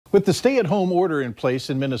With the stay-at-home order in place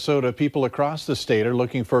in Minnesota, people across the state are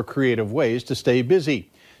looking for creative ways to stay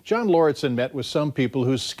busy. John Lauritsen met with some people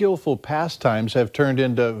whose skillful pastimes have turned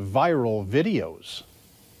into viral videos.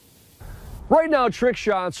 Right now, trick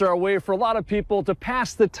shots are a way for a lot of people to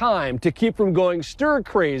pass the time, to keep from going stir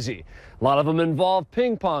crazy. A lot of them involve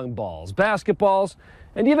ping pong balls, basketballs,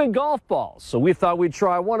 and even golf balls. So we thought we'd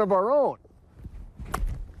try one of our own.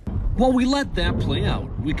 While we let that play out,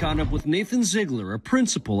 we caught up with Nathan Ziegler, a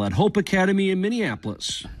principal at Hope Academy in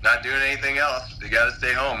Minneapolis. Not doing anything else. You got to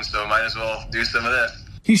stay home, so might as well do some of this.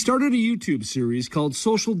 He started a YouTube series called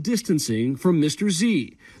Social Distancing from Mr.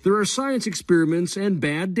 Z. There are science experiments and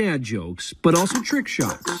bad dad jokes, but also trick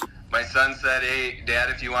shots. My son said, "Hey, Dad,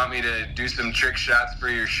 if you want me to do some trick shots for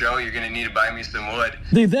your show, you're going to need to buy me some wood."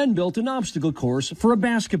 They then built an obstacle course for a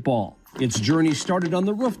basketball. Its journey started on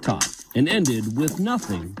the rooftop and ended with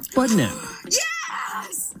nothing but net.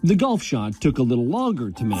 Yes! The golf shot took a little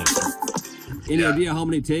longer to make. Any idea how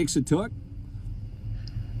many takes it took?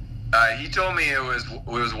 He told me it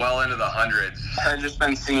was well into the hundreds. I've just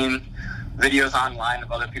been seeing videos online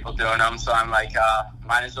of other people doing them, so I'm like,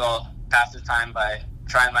 might as well pass the time by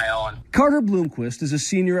trying my own. Carter Bloomquist is a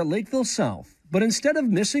senior at Lakeville South, but instead of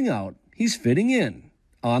missing out, he's fitting in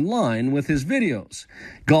online with his videos.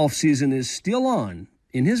 Golf season is still on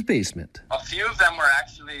in his basement. A few of them were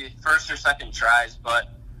actually first or second tries, but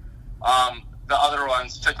the other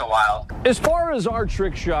ones took a while. As far as our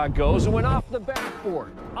trick shot goes, it went off the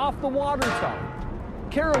backboard, off the water tower,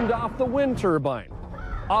 caromed off the wind turbine,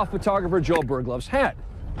 off photographer Joe Berglove's head,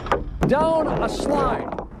 down a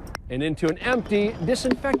slide, and into an empty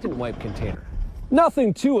disinfectant wipe container.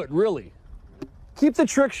 Nothing to it, really. Keep the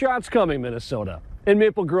trick shots coming, Minnesota. In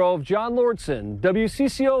Maple Grove, John Lauritsen,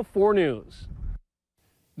 WCCO 4 News.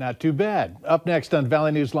 Not too bad. Up next on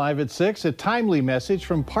Valley News Live at 6, a timely message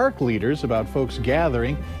from park leaders about folks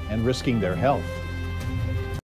gathering and risking their health.